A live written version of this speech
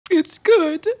It's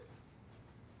good.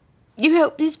 You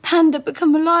helped this panda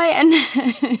become a lion.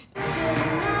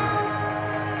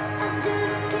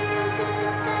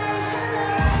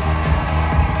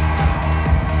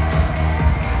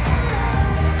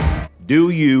 Do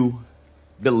you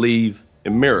believe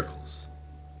in miracles?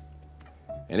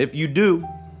 And if you do,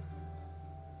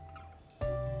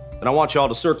 then I want y'all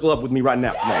to circle up with me right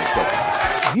now. Come on, let's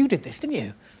go. You did this, didn't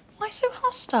you? Why so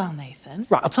hostile, Nathan?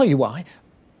 Right, I'll tell you why.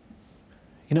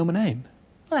 You know my name?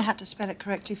 Well, I had to spell it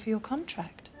correctly for your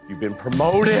contract. You've been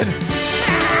promoted.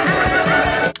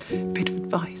 Bit of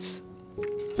advice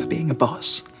for being a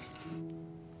boss.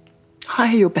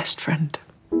 Hire your best friend.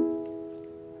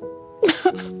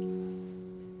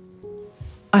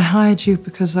 I hired you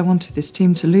because I wanted this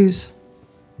team to lose.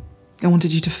 I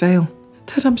wanted you to fail.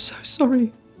 Ted, I'm so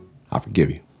sorry. I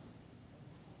forgive you.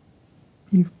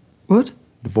 You would?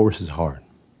 Divorce is hard.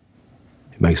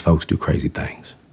 It makes folks do crazy things.